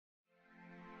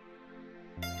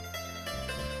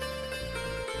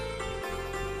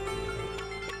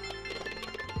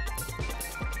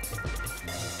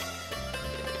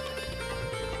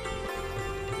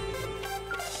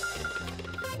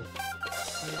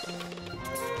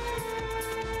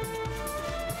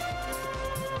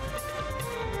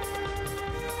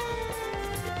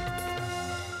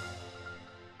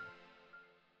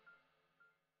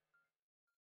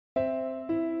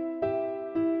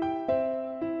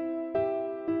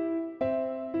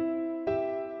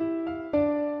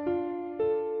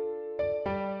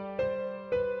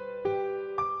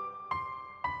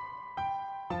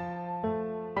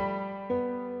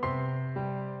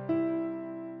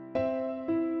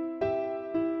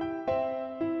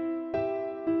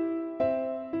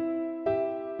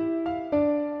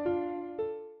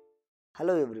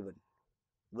Hello everyone,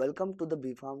 welcome to the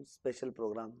B.Pharm special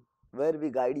program where we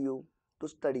guide you to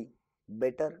study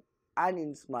better and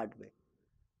in smart way.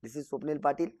 This is Swapnil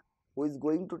Patil who is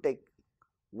going to take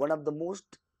one of the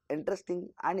most interesting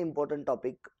and important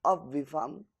topic of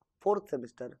B.Pharm 4th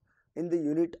semester in the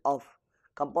unit of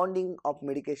compounding of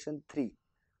medication 3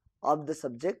 of the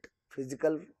subject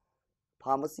physical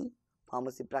pharmacy,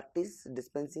 pharmacy practice,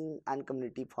 dispensing and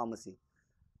community pharmacy.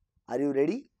 Are you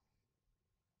ready?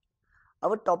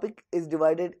 Our topic is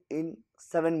divided in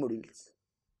 7 modules.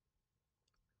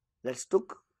 Let's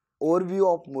take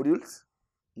overview of modules.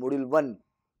 Module 1,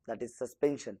 that is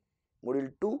suspension.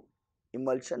 Module 2,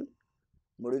 emulsion.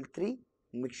 Module 3,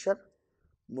 mixture.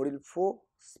 Module 4,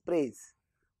 sprays.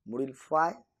 Module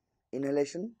 5,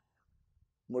 inhalation.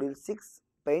 Module 6,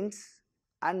 paints.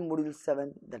 And module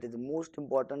 7, that is the most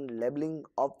important, labeling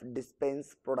of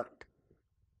dispense product.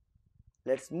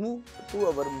 Let's move to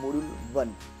our module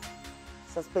 1.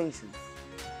 Suspensions.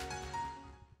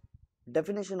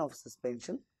 Definition of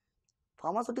suspension.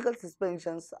 Pharmaceutical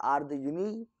suspensions are the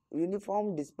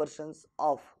uniform dispersions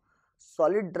of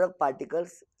solid drug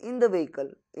particles in the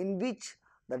vehicle in which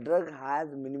the drug has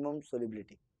minimum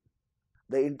solubility.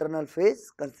 The internal phase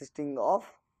consisting of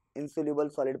insoluble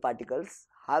solid particles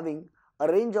having a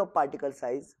range of particle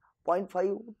size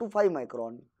 0.5 to 5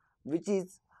 micron, which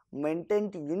is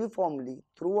maintained uniformly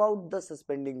throughout the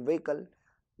suspending vehicle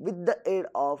with the aid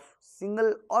of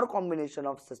single or combination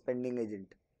of suspending agent.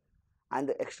 And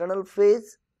the external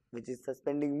phase, which is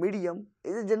suspending medium,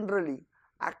 is generally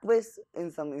aqueous in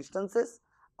some instances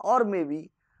or maybe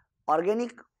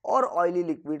organic or oily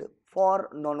liquid for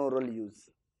non-oral use.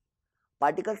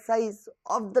 Particle size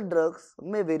of the drugs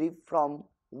may vary from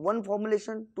one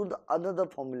formulation to the another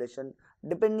formulation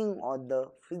depending on the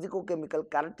physicochemical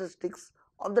characteristics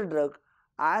of the drug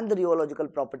and the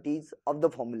rheological properties of the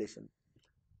formulation.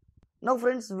 Now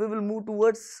friends, we will move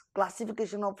towards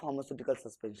classification of pharmaceutical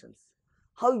suspensions.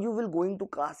 How you will going to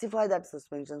classify that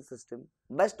suspension system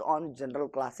based on general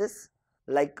classes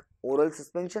like oral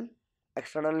suspension,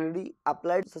 externally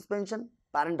applied suspension,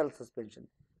 parenteral suspension,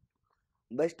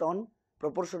 based on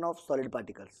proportion of solid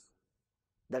particles,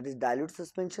 that is dilute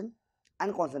suspension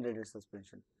and concentrated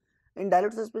suspension. In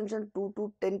dilute suspension 2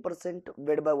 to 10%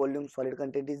 weight by volume solid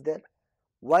content is there,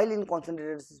 while in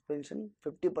concentrated suspension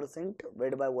 50%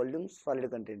 weight by volume solid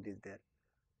content is there.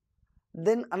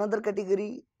 Then another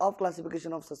category of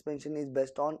classification of suspension is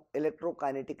based on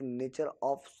electrokinetic nature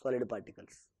of solid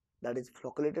particles, that is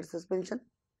flocculated suspension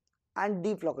and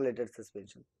deflocculated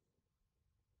suspension.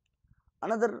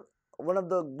 Another one of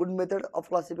the good method of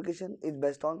classification is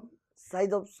based on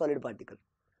size of solid particle,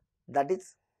 that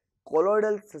is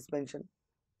colloidal suspension,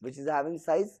 which is having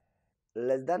size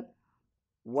less than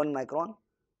 1 micron,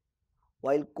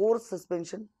 while coarse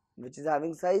suspension, which is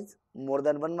having size more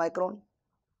than 1 micron,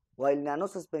 while nano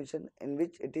suspension, in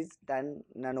which it is 10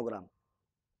 nanogram.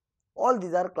 All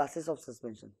these are classes of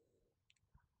suspension.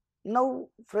 Now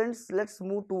friends, let's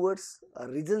move towards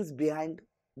reasons behind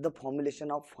the formulation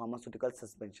of pharmaceutical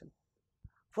suspension.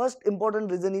 First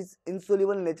important reason is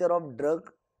insoluble nature of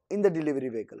drug in the delivery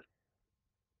vehicle.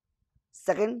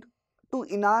 Second, to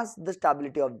enhance the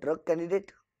stability of drug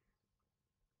candidate.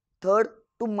 Third,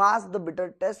 to mask the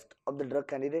bitter taste of the drug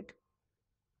candidate.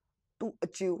 To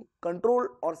achieve control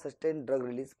or sustained drug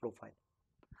release profile.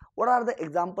 What are the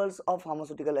examples of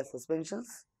pharmaceutical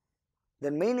suspensions? The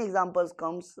main examples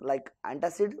comes like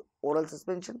antacid oral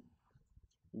suspension,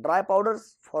 dry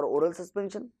powders for oral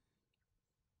suspension,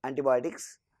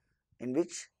 antibiotics, in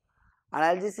which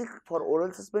analgesic for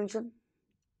oral suspension,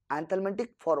 anthelmintic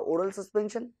for oral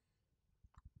suspension,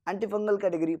 antifungal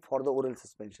category for the oral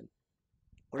suspension.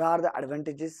 What are the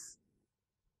advantages?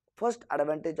 First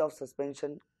advantage of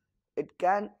suspension, it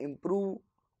can improve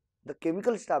the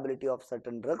chemical stability of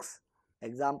certain drugs,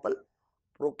 example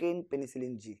procaine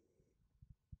penicillin G.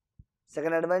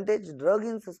 Second advantage, drug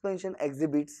in suspension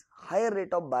exhibits higher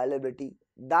rate of bioavailability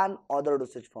than other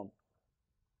dosage form,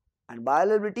 and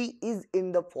bioavailability is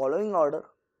in the following order,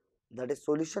 that is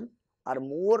solution are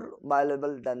more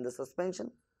bioavailable than the suspension,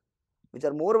 which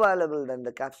are more bioavailable than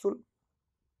the capsule,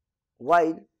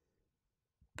 while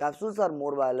capsules are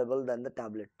more bioavailable than the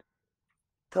tablet.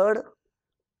 Third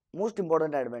most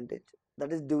important advantage,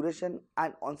 that is duration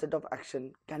and onset of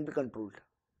action can be controlled,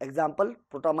 example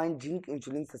protamine zinc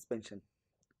insulin suspension.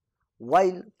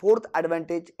 While fourth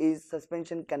advantage is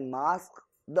suspension can mask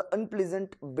the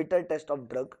unpleasant bitter taste of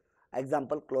drug,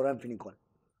 example chloramphenicol.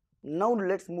 Now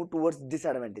let's move towards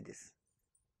disadvantages.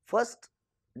 First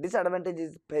disadvantage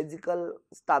is physical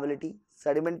stability,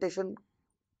 sedimentation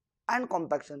and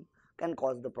compaction can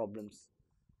cause the problems.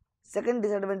 Second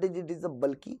disadvantage, it is the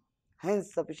bulky,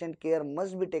 Hence, sufficient care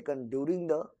must be taken during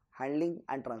the handling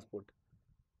and transport.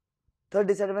 Third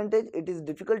disadvantage, it is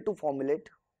difficult to formulate,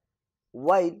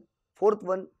 while fourth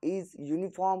one is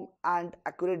uniform and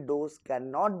accurate dose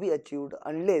cannot be achieved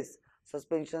unless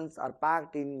suspensions are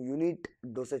packed in unit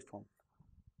dosage form.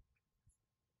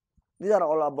 These are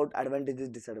all about advantages,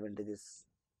 disadvantages.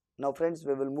 Now friends,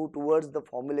 we will move towards the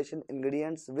formulation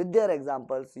ingredients with their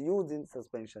examples used in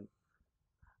suspension.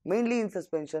 Mainly in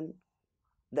suspension,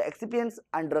 the excipients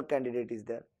and drug candidate is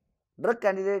there. Drug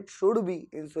candidate should be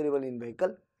insoluble in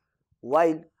vehicle,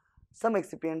 while some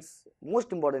excipients,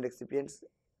 most important excipients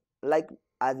like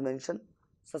as mentioned,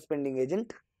 suspending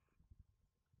agent,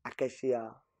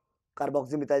 acacia,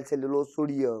 carboxymethyl cellulose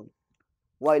sodium,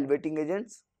 while wetting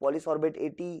agents, polysorbate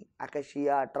 80,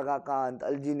 acacia, tragacanth,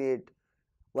 alginate,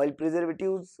 while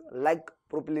preservatives like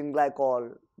propylene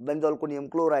glycol, benzalkonium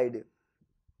chloride,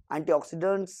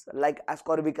 antioxidants like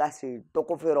ascorbic acid,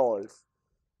 tocopherols.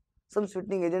 Some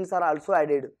sweetening agents are also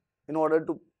added in order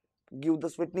to give the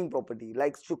sweetening property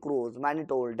like sucrose,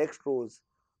 mannitol, dextrose,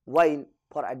 while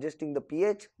for adjusting the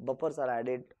pH, buffers are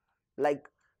added like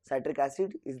citric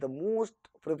acid is the most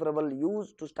preferable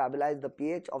used to stabilize the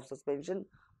pH of suspension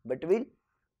between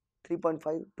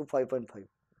 3.5 to 5.5,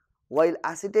 while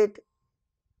acetate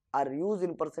are used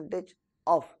in percentage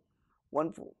of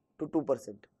 1 to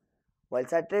 2%, while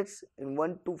citrates in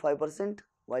 1 to 5%,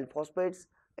 while phosphates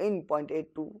in 0.8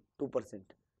 to 2%,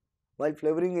 while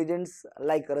flavoring agents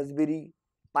like raspberry,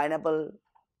 pineapple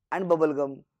and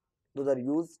bubblegum, those are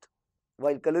used,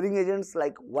 while coloring agents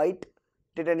like white,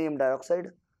 titanium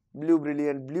dioxide, blue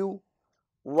brilliant blue,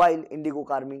 while indigo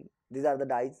carmine, these are the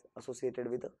dyes associated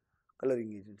with the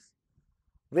coloring agents.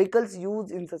 Vehicles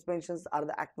used in suspensions are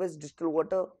the aqueous distilled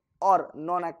water or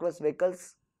non-aqueous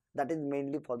vehicles, that is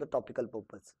mainly for the topical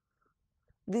purpose.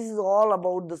 This is all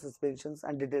about the suspensions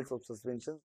and details of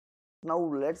suspensions. Now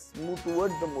let's move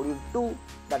towards the module 2,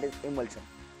 that is emulsion.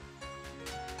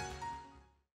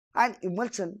 An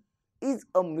emulsion is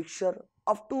a mixture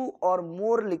of two or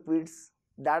more liquids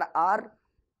that are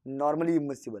normally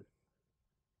immiscible,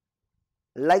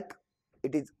 like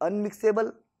it is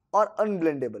unmixable or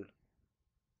unblendable.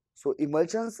 So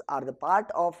emulsions are the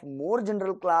part of more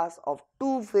general class of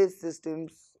two-phase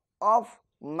systems of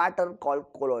matter called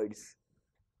colloids.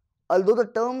 Although the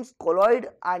terms colloid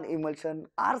and emulsion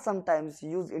are sometimes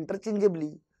used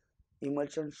interchangeably,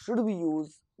 emulsion should be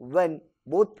used when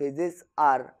both phases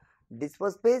are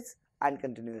dispersed phase and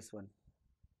continuous one.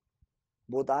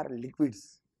 Both are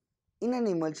liquids. In an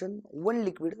emulsion, one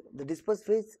liquid, the dispersed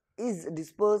phase is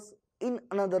dispersed in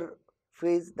another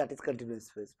phase, that is continuous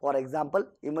phase. For example,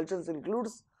 emulsions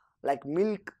includes like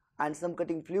milk and some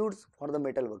cutting fluids for the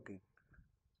metal working.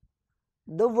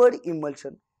 The word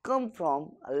emulsion comes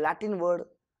from a Latin word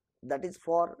that is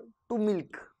for to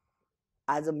milk,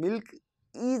 as a milk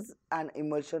is an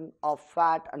emulsion of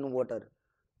fat and water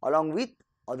along with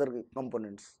other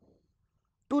components.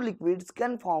 Two liquids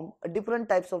can form different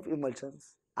types of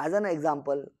emulsions. As an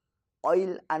example,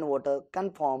 oil and water can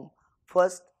form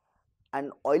first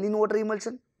an oil in water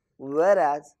emulsion,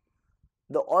 whereas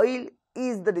the oil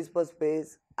is the dispersed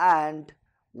phase and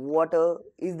water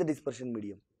is the dispersion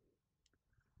medium.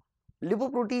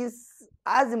 Lipoproteins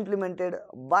as implemented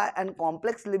by and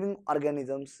complex living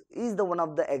organisms is the one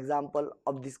of the example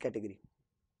of this category.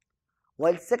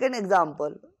 While second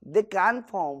example, they can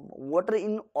form water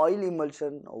in oil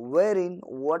emulsion, wherein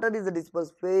water is the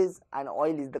dispersed phase and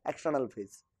oil is the external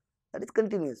phase, that is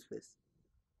continuous phase.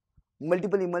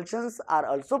 Multiple emulsions are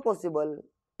also possible,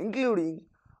 including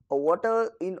a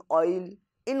water in oil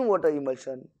in water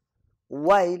emulsion,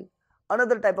 while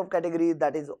another type of category,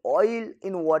 that is oil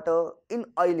in water in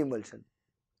oil emulsion.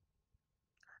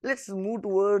 Let's move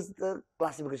towards the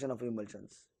classification of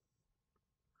emulsions.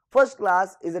 First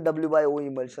class is the W by O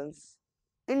emulsions.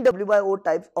 In W by O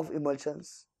types of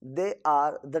emulsions, they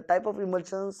are the type of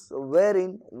emulsions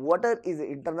wherein water is an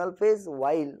internal phase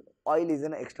while oil is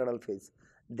an external phase.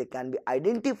 They can be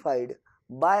identified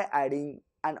by adding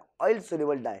an oil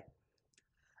soluble dye.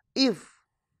 If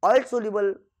oil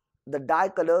soluble, the dye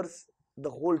colors the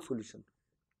whole solution.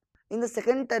 In the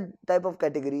second type of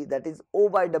category, that is O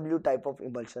by W type of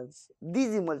emulsions,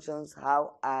 these emulsions have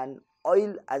an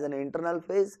oil as an internal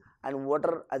phase and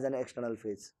water as an external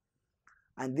phase,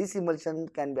 and this emulsion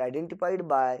can be identified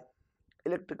by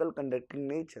electrical conducting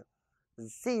nature.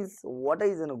 Since water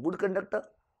is a good conductor,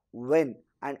 when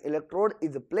an electrode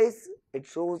is placed, it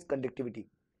shows conductivity,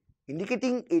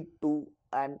 indicating it to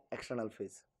an external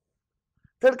phase.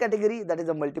 Third category, that is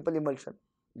a multiple emulsion,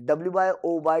 W by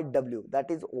O by W, that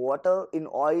is water in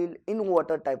oil in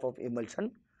water type of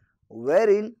emulsion,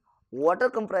 wherein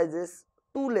water comprises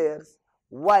two layers,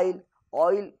 while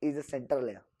oil is a center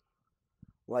layer.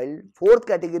 While fourth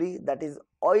category, that is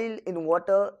oil in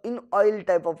water in oil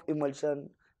type of emulsion,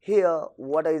 here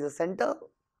water is the center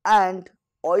and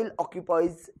oil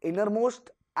occupies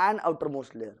innermost and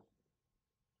outermost layer.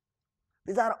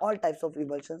 These are all types of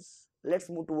emulsions. Let's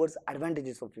move towards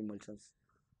advantages of emulsions.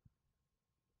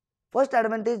 First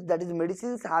advantage, that is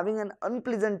medicines having an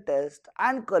unpleasant taste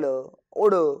and color,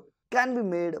 odor can be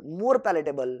made more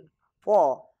palatable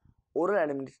for oral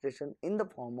administration in the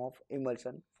form of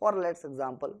emulsion. For let's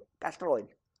example, castor oil.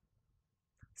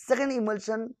 Second,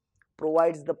 emulsion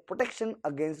provides the protection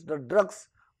against the drugs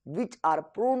which are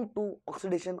prone to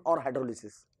oxidation or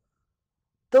hydrolysis.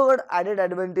 Third added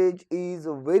advantage is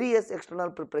various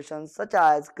external preparations such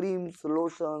as creams,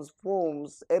 lotions,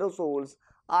 foams, aerosols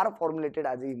are formulated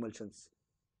as emulsions.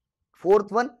 Fourth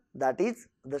one, that is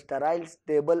the sterile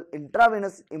stable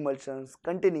intravenous emulsions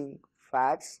containing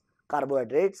fats,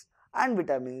 carbohydrates and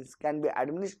vitamins can be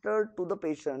administered to the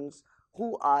patients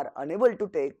who are unable to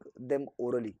take them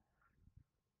orally.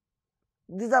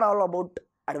 These are all about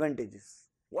advantages.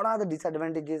 What are the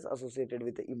disadvantages associated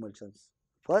with the emulsions?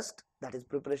 First, that is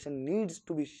preparation needs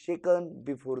to be shaken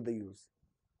before the use.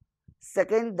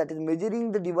 Second, that is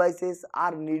measuring the devices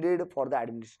are needed for the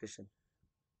administration.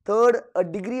 Third, a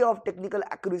degree of technical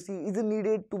accuracy is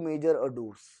needed to measure a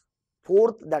dose.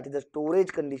 Fourth, that is the storage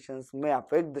conditions may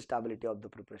affect the stability of the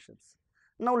preparations.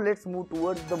 Now let's move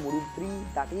towards the module 3,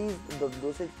 that is the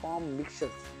dosage form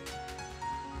mixtures.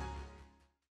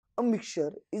 A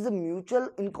mixture is a mutual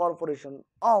incorporation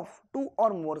of two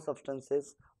or more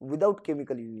substances without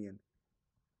chemical union.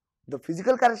 The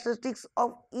physical characteristics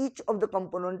of each of the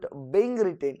component being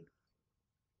retained.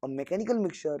 A mechanical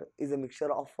mixture is a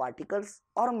mixture of particles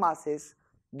or masses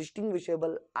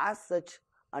distinguishable as such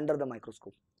under the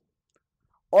microscope.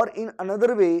 Or in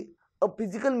another way, a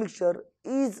physical mixture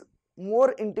is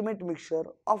more intimate mixture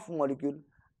of molecule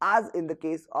as in the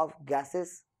case of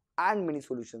gases and many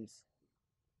solutions.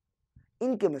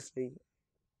 In chemistry,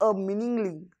 a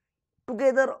mingling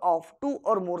together of two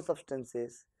or more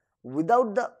substances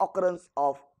without the occurrence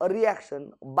of a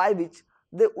reaction by which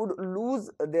they would lose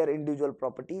their individual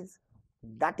properties,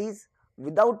 that is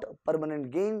without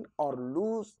permanent gain or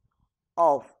loss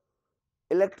of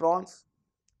electrons.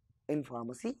 In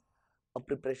pharmacy, a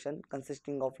preparation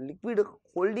consisting of liquid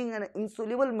holding an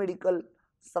insoluble medical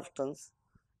substance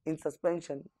in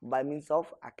suspension by means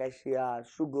of acacia,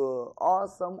 sugar or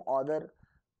some other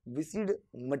viscid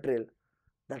material,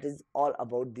 that is all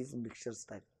about these mixtures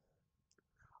type.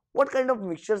 What kind of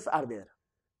mixtures are there?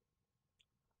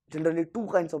 Generally two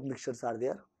kinds of mixtures are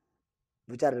there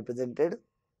which are represented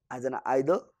as an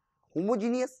either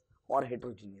homogeneous or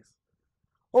heterogeneous.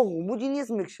 A homogeneous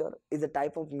mixture is a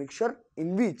type of mixture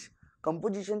in which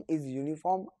composition is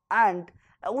uniform and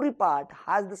every part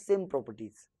has the same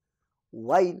properties,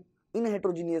 while in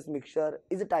heterogeneous mixture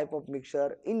is a type of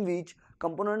mixture in which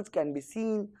components can be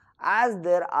seen as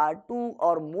there are two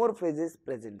or more phases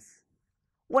present.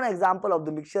 One example of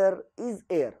the mixture is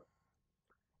air.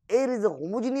 Air is a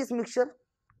homogeneous mixture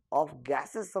of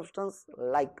gaseous substance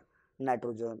like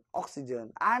nitrogen,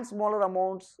 oxygen and smaller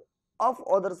amounts of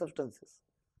other substances,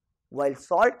 while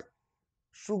salt,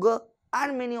 sugar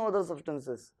and many other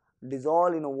substances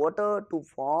dissolve in water to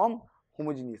form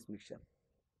homogeneous mixture.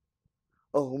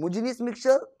 A homogeneous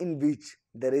mixture in which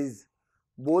there is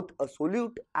both a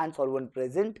solute and solvent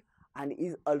present and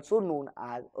is also known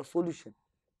as a solution.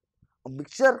 A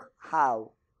mixture have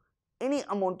any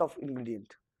amount of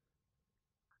ingredient.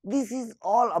 This is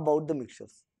all about the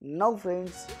mixtures. Now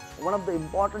friends, one of the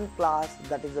important class,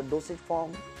 that is the dosage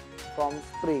form from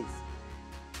sprays.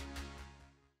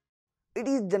 It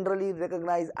is generally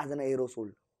recognized as an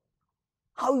aerosol.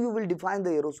 How you will define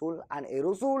the aerosol? An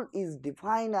aerosol is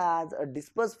defined as a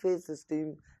dispersed phase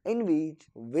system in which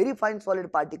very fine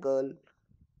solid particle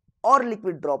or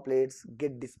liquid droplets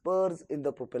get dispersed in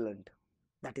the propellant,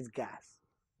 that is gas,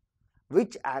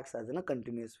 which acts as in a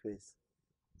continuous phase.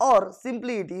 Or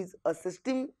simply it is a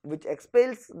system which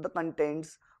expels the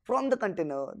contents from the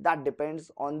container that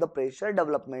depends on the pressure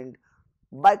development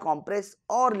by compressed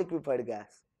or liquefied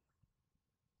gas.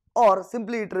 Or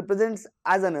simply it represents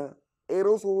as an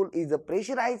aerosol is a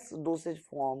pressurized dosage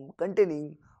form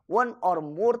containing one or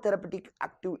more therapeutic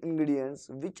active ingredients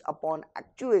which upon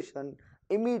actuation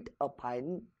emit a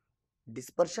fine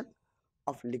dispersion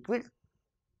of liquid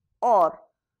or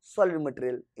solid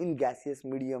material in gaseous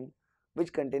medium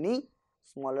which containing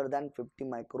smaller than 50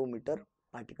 micrometer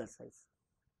particle size.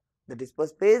 The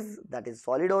dispersed phase, that is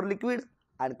solid or liquid,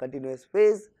 and continuous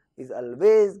phase is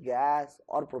always gas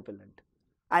or propellant.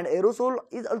 And aerosol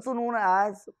is also known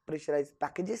as pressurized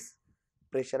packages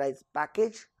pressurized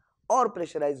package or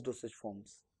pressurized dosage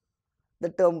forms. The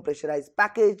term pressurized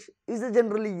package is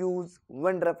generally used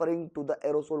when referring to the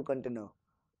aerosol container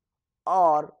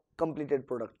or completed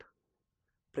product.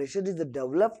 Pressure is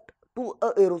developed to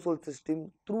a aerosol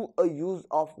system through a use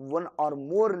of one or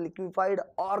more liquefied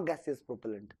or gaseous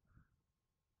propellant.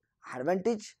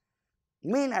 Advantage: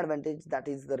 main advantage, that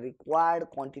is the required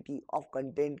quantity of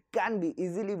content can be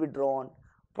easily withdrawn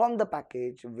from the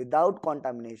package without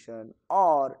contamination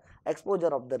or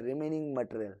exposure of the remaining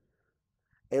material.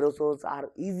 Aerosols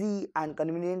are easy and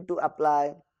convenient to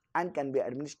apply and can be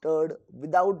administered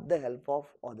without the help of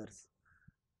others.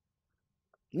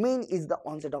 Main is the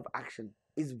onset of action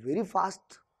is very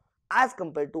fast as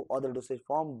compared to other dosage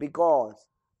form because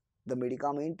the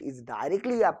medicament is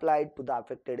directly applied to the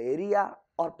affected area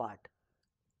or part.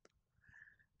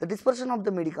 The dispersion of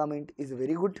the medicament is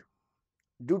very good.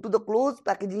 Due to the close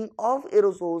packaging of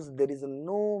aerosols, there is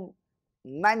no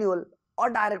manual or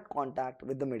direct contact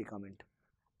with the medicament.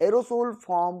 Aerosol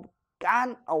form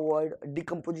can avoid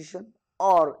decomposition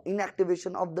or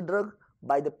inactivation of the drug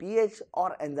by the pH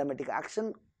or enzymatic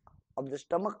action of the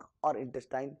stomach or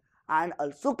intestine, and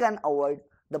also can avoid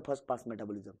the first pass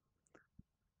metabolism.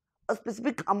 A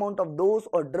specific amount of dose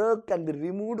or drug can be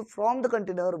removed from the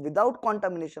container without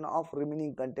contamination of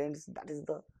remaining contents. That is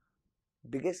the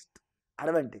biggest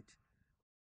advantage.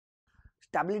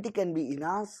 Stability can be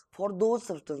enhanced for those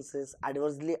substances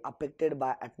adversely affected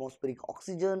by atmospheric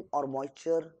oxygen or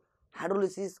moisture.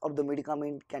 Hydrolysis of the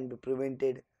medicament can be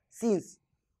prevented since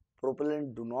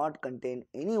propellant do not contain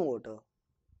any water.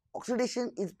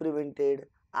 Oxidation is prevented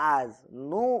as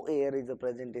no air is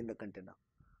present in the container.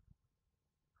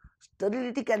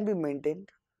 Sterility can be maintained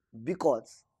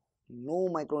because no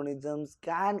microorganisms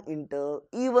can enter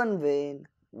even when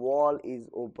wall is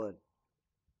open.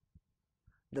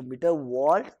 The meter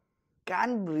valve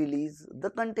can release the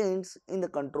contents in the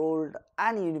controlled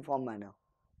and uniform manner.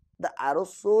 The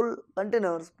aerosol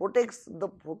containers protects the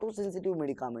photosensitive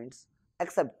medicaments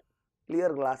except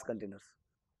clear glass containers.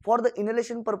 For the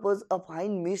inhalation purpose, a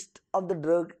fine mist of the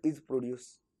drug is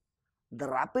produced. The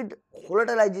rapid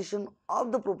volatilization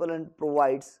of the propellant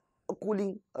provides a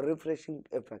cooling, refreshing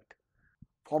effect.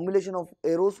 Formulation of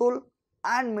aerosol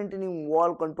and maintaining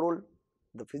wall control,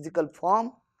 the physical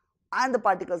form and the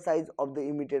particle size of the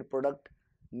emitted product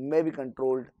may be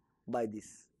controlled by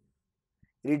this.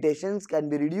 Irritations can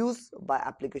be reduced by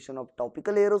application of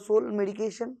topical aerosol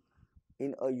medication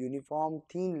in a uniform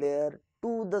thin layer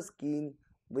to the skin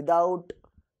without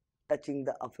touching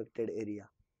the affected area.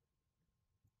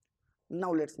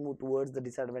 Now let's move towards the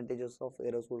disadvantages of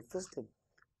aerosol system.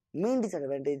 Main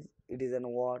disadvantage, it is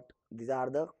what? These are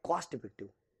the cost effective.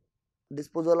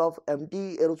 Disposal of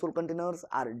empty aerosol containers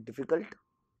are difficult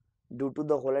due to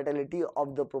the volatility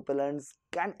of the propellants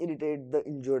can irritate the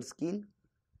injured skin.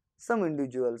 Some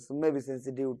individuals may be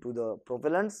sensitive to the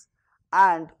propellants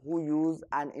and who use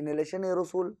an inhalation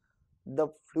aerosol. The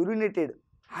fluorinated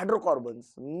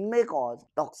hydrocarbons may cause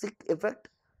toxic effect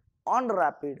on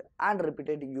rapid and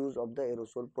repeated use of the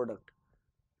aerosol product.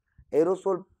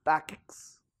 Aerosol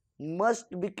packets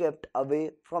must be kept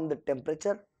away from the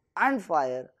temperature and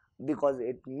fire because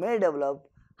it may develop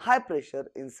high pressure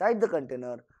inside the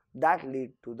container that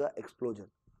lead to the explosion.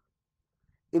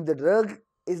 If the drug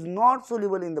is not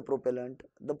soluble in the propellant,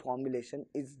 the formulation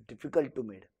is difficult to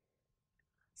make.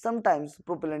 Sometimes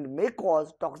propellant may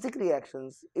cause toxic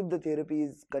reactions if the therapy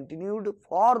is continued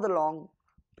for the long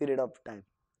period of time.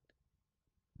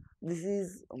 This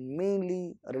is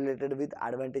mainly related with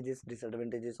advantages,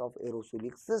 disadvantages of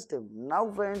aerosolic system. Now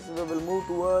friends, we will move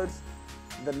towards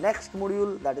the next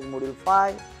module, that is module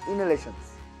 5, inhalations.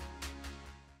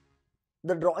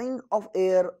 The drawing of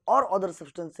air or other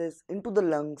substances into the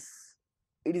lungs,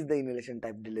 it is the inhalation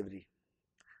type delivery.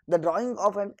 The drawing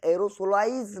of an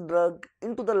aerosolized drug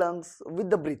into the lungs with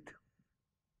the breath.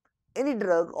 Any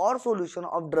drug or solution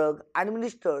of drug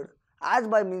administered as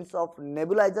by means of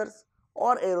nebulizers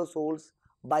or aerosols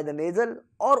by the nasal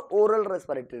or oral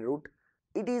respiratory route,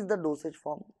 it is the dosage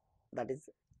form, that is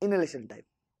inhalation type.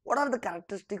 What are the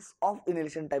characteristics of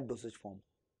inhalation type dosage form?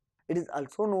 It is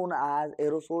also known as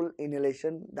aerosol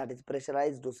inhalation, that is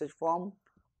pressurized dosage form,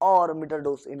 or meter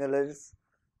dose inhalers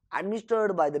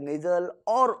administered by the nasal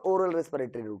or oral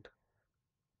respiratory route.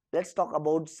 Let's talk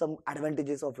about some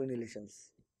advantages of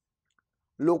inhalations.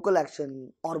 Local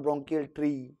action or bronchial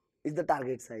tree is the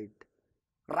target site.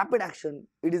 Rapid action,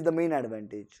 it is the main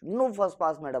advantage. No first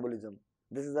pass metabolism.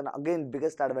 This is again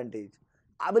biggest advantage.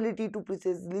 Ability to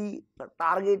precisely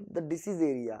target the disease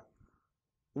area.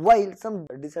 While some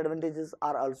disadvantages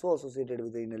are also associated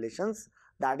with the inhalations,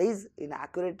 that is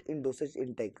inaccurate in dosage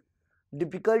intake.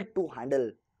 difficult to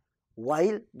handle,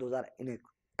 while those are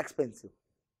inexpensive.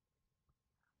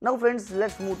 Now friends,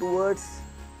 let's move towards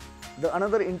the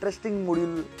another interesting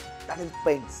module, that is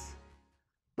paints.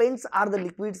 Paints are the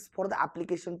liquids for the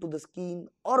application to the skin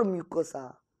or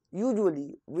mucosa,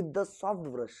 usually with the soft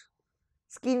brush.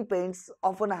 Skin paints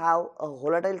often have a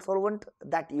volatile solvent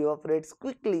that evaporates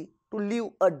quickly to leave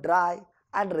a dry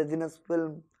and resinous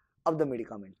film of the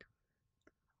medicament,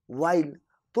 while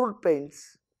throat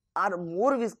paints are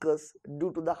more viscous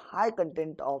due to the high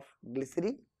content of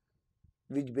glycerin,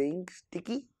 which being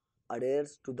sticky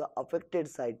adheres to the affected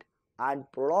site and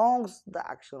prolongs the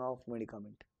action of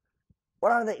medicament.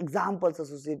 What are the examples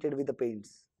associated with the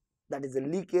paints? That is the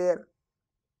leak air,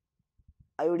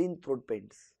 iodine throat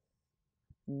paints,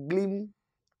 glim,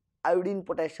 iodine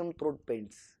potassium throat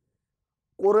paints,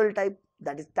 coral type,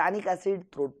 that is tannic acid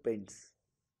throat paints,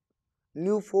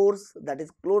 new force, that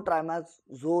is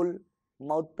clotrimazole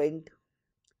mouth paint,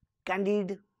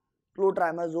 candid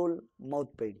clotrimazole mouth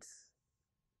paints.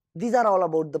 These are all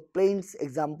about the paints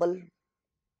example.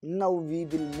 Now we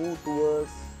will move towards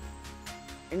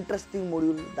interesting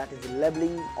module, that is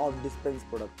labeling of dispensed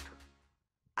product.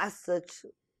 As such,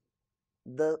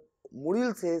 the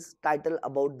module says title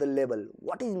about the label.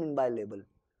 What is meant by label?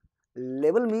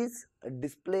 Label means a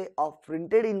display of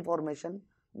printed information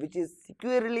which is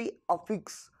securely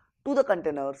affixed to the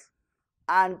containers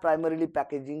and primarily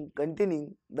packaging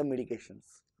containing the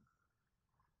medications.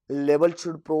 Label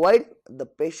should provide the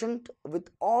patient with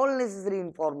all necessary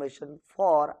information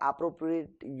for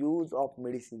appropriate use of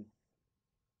medicine.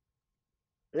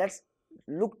 Let's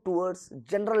look towards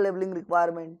general labeling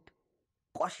requirement,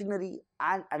 cautionary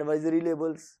and advisory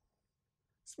labels,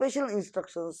 special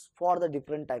instructions for the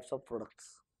different types of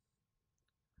products.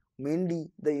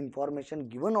 Mainly, the information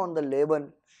given on the label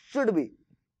should be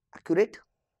accurate,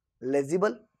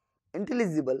 legible,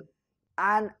 intelligible,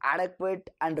 and adequate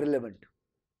and relevant.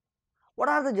 What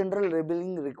are the general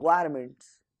labeling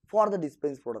requirements for the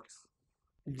dispensed products?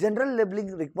 General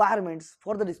labeling requirements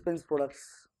for the dispensed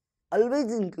products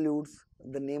always includes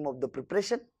the name of the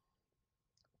preparation,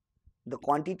 the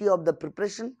quantity of the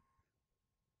preparation,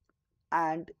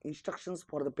 and instructions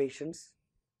for the patients.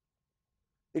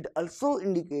 It also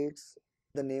indicates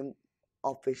the name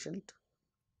of patient,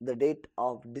 the date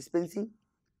of dispensing,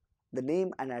 the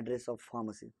name and address of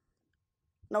pharmacy.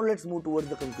 Now let's move towards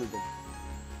the conclusion.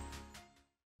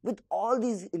 With all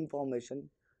these information,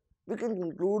 we can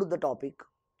conclude the topic.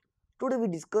 Today we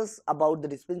discuss about the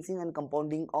dispensing and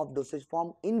compounding of dosage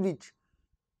form, in which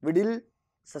we deal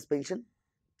suspension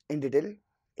in detail,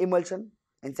 emulsion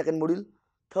in second module,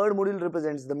 third module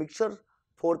represents the mixture,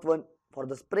 fourth one for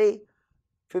the spray,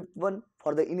 fifth one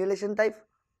for the inhalation type,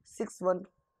 sixth one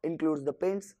includes the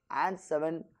paints, and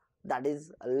seven, that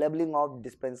is labeling of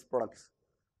dispensed products.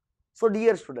 So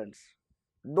dear students,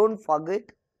 don't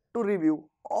forget to review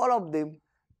all of them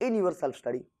in your self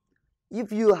study.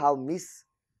 If you have missed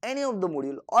any of the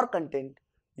module or content,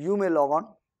 you may log on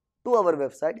to our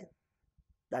website,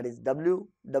 that is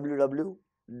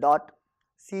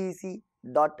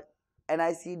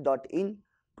www.cec.nic.in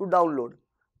to download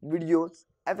videos,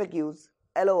 FAQs,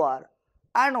 LOR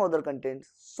and other contents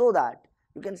so that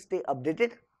you can stay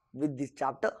updated with this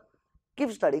chapter.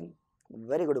 Keep studying.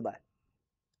 Very goodbye.